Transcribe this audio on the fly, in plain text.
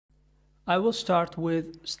I will start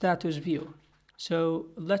with status view. So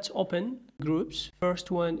let's open groups.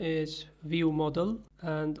 First one is view model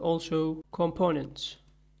and also components.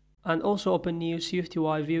 And also open new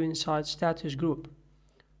SwiftUI view inside status group.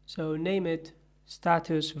 So name it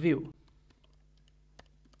status view.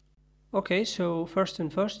 Okay, so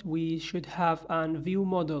first, we should have an view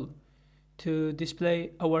model to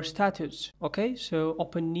display our status. Okay, so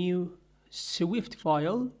open new Swift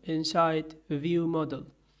file inside view model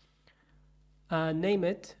and name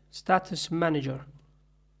it status manager.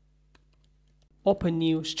 Open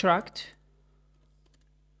new struct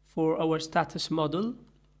for our status model,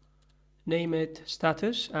 name it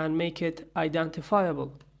status and make it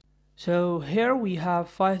identifiable. So here we have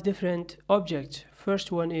 5 different objects.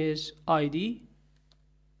 First one is ID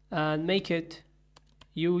and make it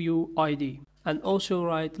UUID, and also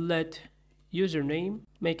write let username,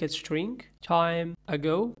 make it string, time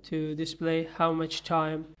ago to display how much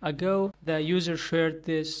time ago the user shared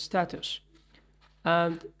this status,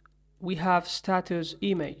 and we have status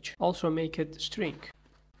image, also make it string.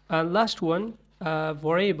 And last one,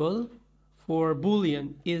 variable for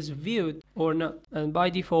boolean is viewed or not, and by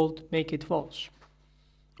default make it false.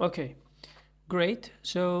 Okay, great.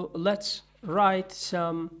 So let's write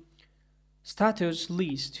some status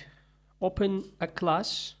list. Open a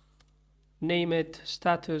class, name it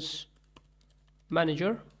status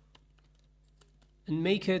manager and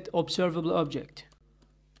make it observable object.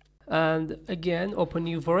 And again open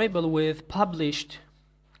new variable with published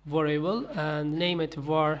variable and name it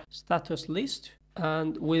var status list,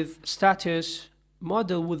 and with status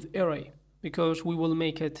model with array because we will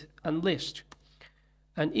make it a list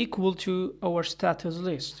and equal to our status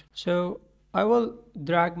list. So I will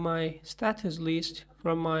drag my status list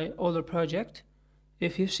from my other project.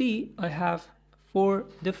 If you see, I have 4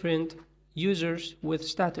 different users with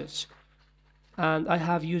status, and I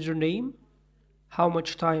have username, how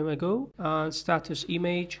much time ago, and status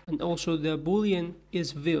image, and also the boolean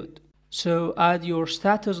is viewed. So add your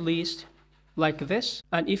status list like this,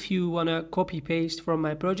 and if you wanna copy paste from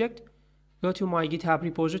my project, go to my GitHub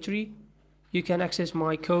repository. You can access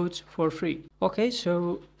my codes for free. Okay,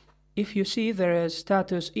 so if you see, there is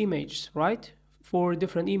status images, right? 4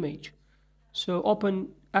 different images. So open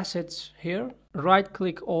assets here, right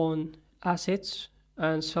click on assets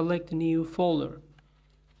and select new folder,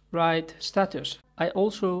 write status. I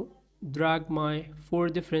also drag my 4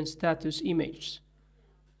 different status images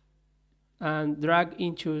and drag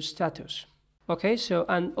into status. Okay, so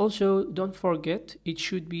and also don't forget it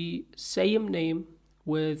should be same name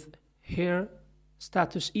with here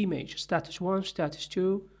status image, status 1, status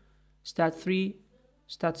 2, stat 3,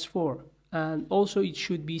 stats 4, and also it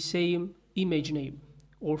should be same image name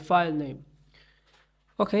or file name.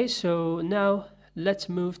 Okay, so now let's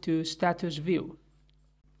move to status view.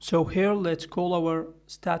 So here let's call our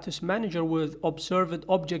status manager with observed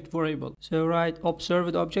object variable. So write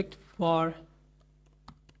observed object var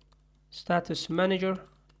status manager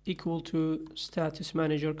equal to status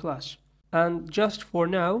manager class. And just for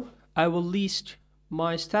now I will list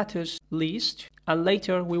my status list, and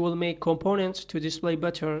later we will make components to display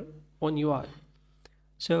better on UI.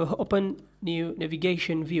 So open new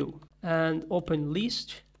navigation view and open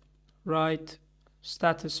list, write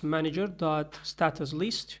status manager dot status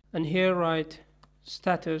list, and here write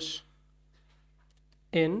status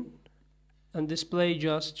in and display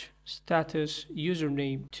just status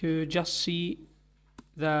username to just see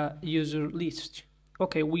the user list.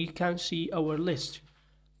 Okay, we can see our list,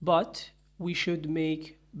 but we should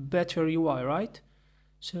make better UI, right?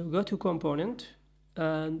 So go to component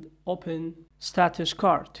and open status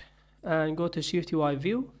card and go to SwiftUI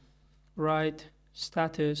view, write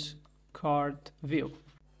status card view.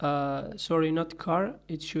 Sorry, not car,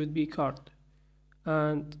 it should be card,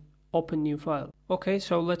 and open new file. Okay,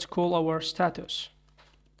 so let's call our status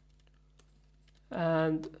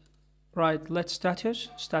and write let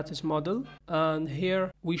status model, and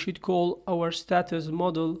here we should call our status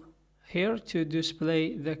model here to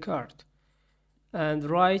display the card, and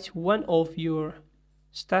write one of your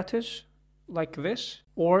status like this,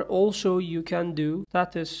 or also you can do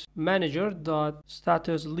status manager dot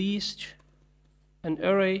status list an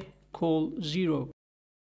array call 0.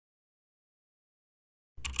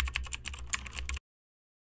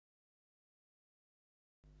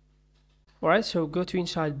 Alright, so go to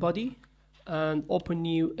inside body and open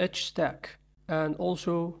new H stack, and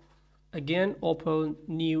also again open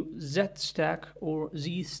new Z stack or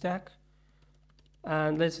Z stack,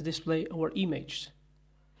 and let's display our images.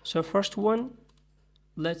 So first one,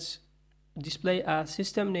 let's display a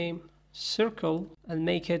system name circle and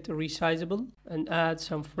make it resizable and add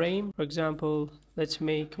some frame. For example, let's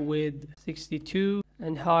make width 62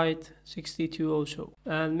 and height 62 also,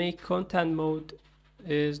 and make content mode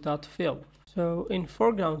is .fill. So in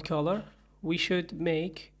foreground color we should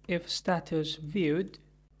make if status viewed,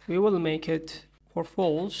 we will make it for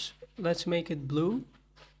false, let's make it blue,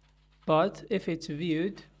 but if it's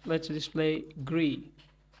viewed, let's display gray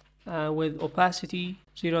with opacity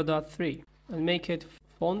 0.3 and make it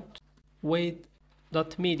font weight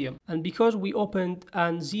 .medium. And because we opened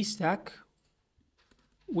an Z stack,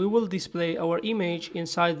 we will display our image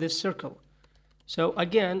inside this circle. So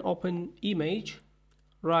again, open image,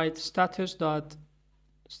 write status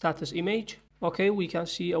image. Okay, we can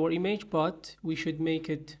see our image, but we should make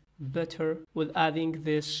it better with adding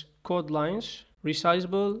this code lines,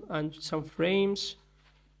 resizable and some frames.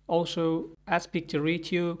 Also aspect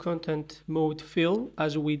ratio, content mode fill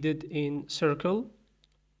as we did in circle,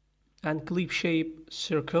 and clip shape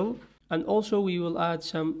circle. And also we will add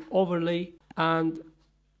some overlay and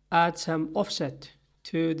add some offset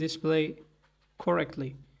to display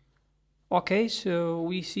correctly. Okay, so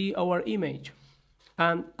we see our image,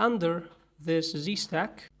 and under this Z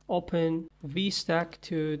stack, open V stack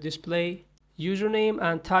to display username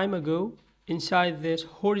and time ago inside this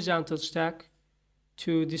horizontal stack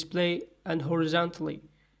to display and horizontally.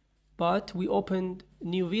 But we opened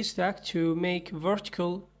new V stack to make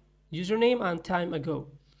vertical username and time ago.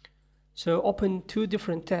 So open two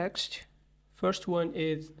different text. First one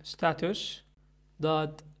is status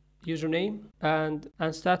dot username and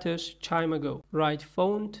status time ago. Write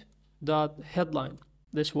font dot headline,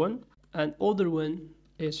 this one, and other one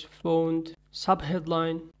is font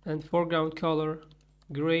subheadline and foreground color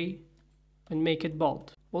gray and make it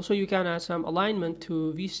bold. Also you can add some alignment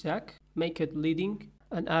to V stack, make it leading,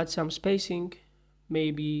 and add some spacing,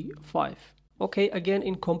 maybe 5. Okay, again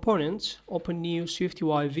in components, open new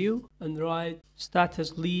SwiftUI view and write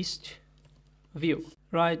status list view.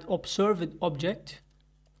 Write observed object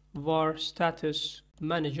var status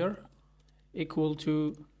manager equal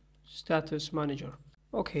to status manager.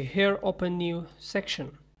 Okay, here open new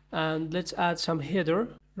section and let's add some header.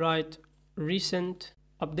 Write recent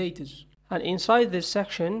updates, and inside this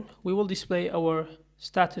section we will display our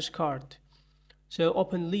status card. So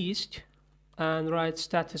open list and write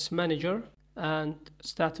status manager and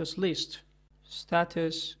status list,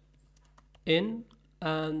 status in,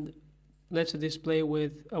 and let's display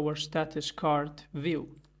with our status card view.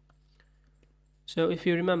 So if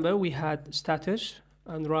you remember, we had status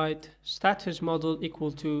and write status model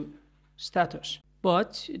equal to status,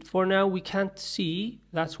 but for now we can't see,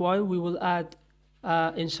 that's why we will add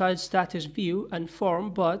inside status view and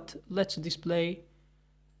form, but let's display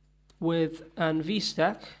with an V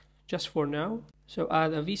stack just for now. So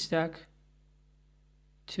add a V stack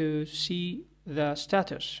to see the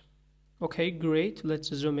status. Okay, great, let's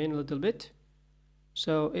zoom in a little bit.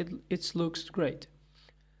 So it looks great.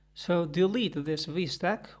 So delete this V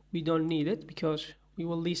stack, we don't need it because we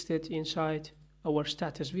will list it inside our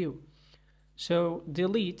status view. So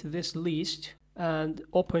delete this list and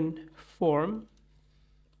open form,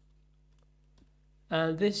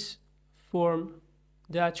 and this form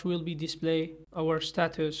that will be display our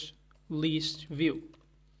status list view.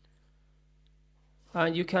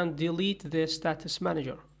 And you can delete the status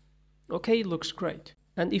manager. Okay, looks great.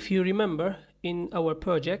 And if you remember, in our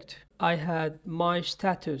project I had my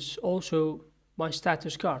status, also my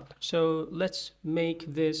status card. So let's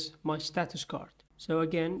make this my status card. So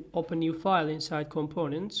again, open new file inside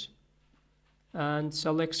components and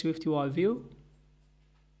select SwiftUI view,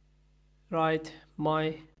 write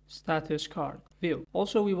my status card view.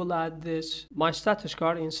 Also we will add this my status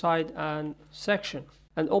card inside an section,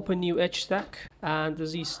 and open new H stack and the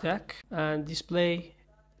Z stack and display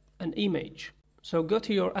an image. So go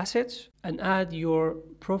to your assets and add your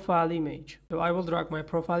profile image. So I will drag my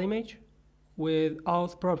profile image with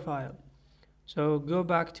auth profile. So go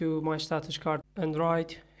back to my status card and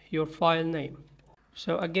write your file name.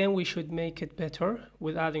 So again we should make it better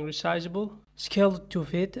with adding resizable, scale to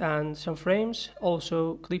fit and some frames,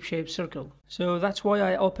 also clip shape circle. So that's why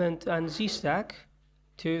I opened an Z stack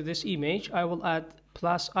to this image. I will add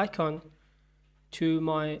plus icon to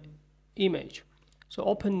my image. So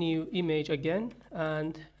open new image again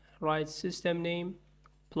and write system name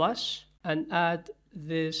plus and add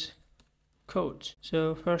this codes.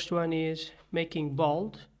 So first one is making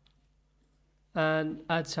bold and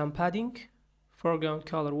add some padding, foreground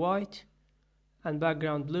color white and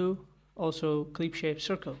background blue, also clip shape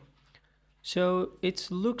circle. So it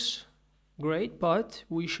looks great, but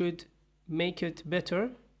we should make it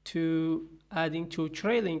better to adding to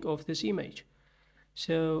trailing of this image.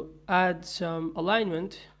 So add some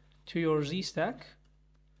alignment to your Z stack,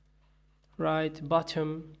 right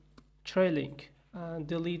bottom trailing, and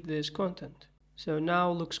delete this content. So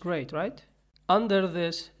now looks great, right? Under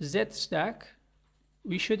this Z stack,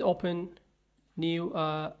 we should open new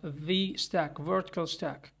V stack, vertical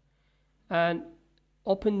stack, and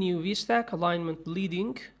open new V stack, alignment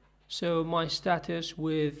leading. So my status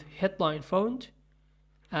with headline font,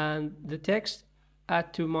 and the text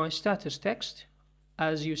add to my status text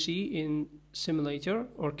as you see in simulator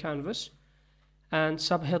or canvas, and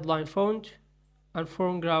subheadline font and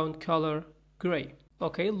foreground color gray.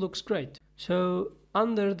 Okay, looks great. So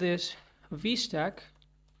under this V stack,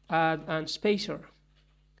 add an spacer.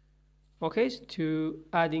 Okay, to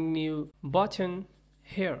adding new button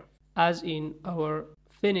here. As in our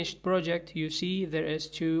finished project, you see there is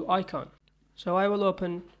two icon. So I will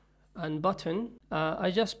open an button.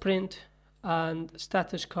 I just print and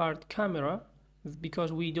status card camera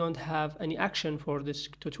because we don't have any action for this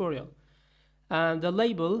tutorial. And the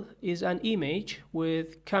label is an image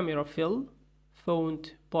with camera fill,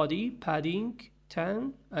 font body, padding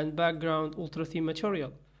 10, and background ultra thin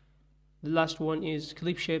material. The last one is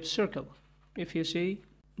clip shaped circle. If you see,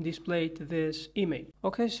 displayed this image.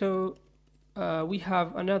 Okay, so we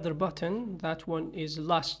have another button. That one is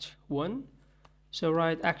last one. So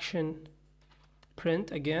write action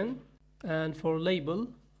print again, and for label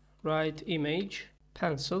write image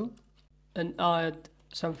pencil, and add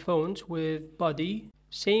some fonts with body,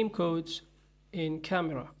 same codes in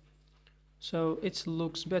camera, so it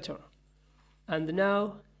looks better. And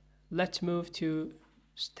now let's move to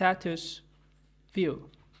status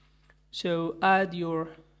view. So add your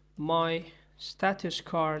my status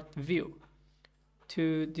card view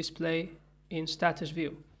to display in status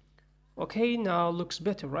view. Okay, now looks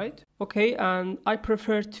better, right? Okay, and I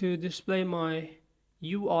prefer to display my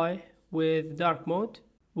UI with dark mode,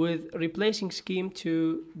 with replacing scheme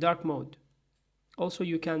to dark mode. Also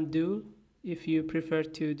you can do if you prefer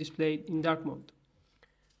to display it in dark mode.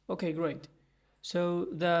 Okay, great. So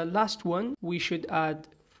the last one we should add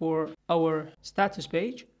for our status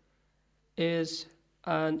page is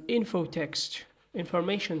an info text,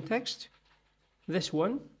 information text, this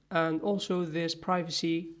one, and also this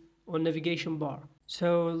privacy on navigation bar.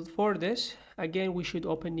 So for this, again, we should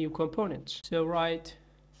open new components. So write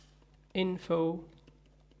info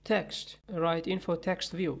text, write info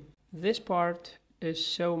text view. This part is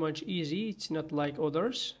so much easy, it's not like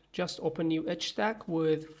others. Just open new edge stack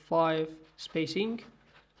with 5 spacing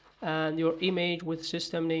and your image with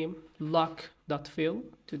system name lock.fill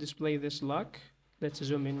to display this lock. Let's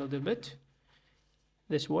zoom in a little bit.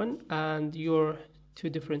 This one, and your 2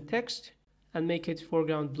 different text, and make it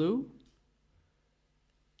foreground blue,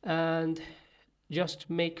 and just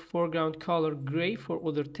make foreground color gray for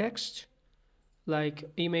other text like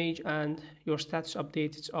image and your status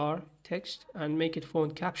updates are text, and make it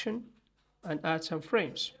font caption and add some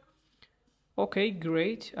frames. Okay,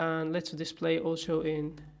 great. And let's display also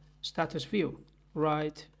in status view,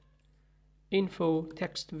 write info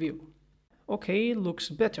text view. Okay, looks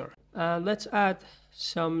better. Let's add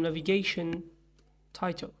some navigation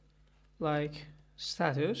title like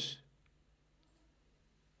status,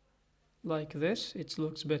 like this. It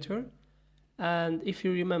looks better. And if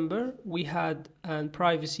you remember, we had a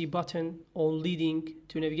privacy button on leading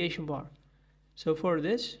to navigation bar. So for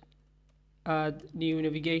this, add new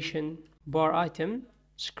navigation bar item,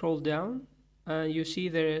 scroll down, and you see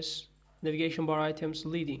there is navigation bar items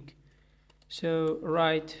leading. So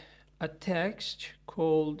write a text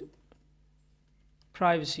called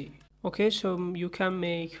privacy. Okay, so you can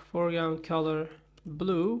make foreground color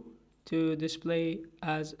blue to display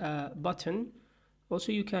as a button.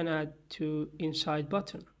 Also you can add to inside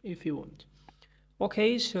button if you want.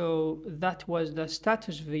 Okay, so that was the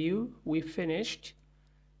status view. We finished.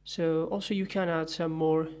 So also you can add some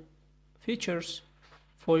more features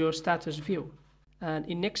for your status view. And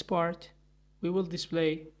in next part we will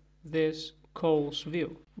display this calls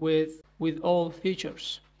view with all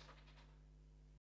features.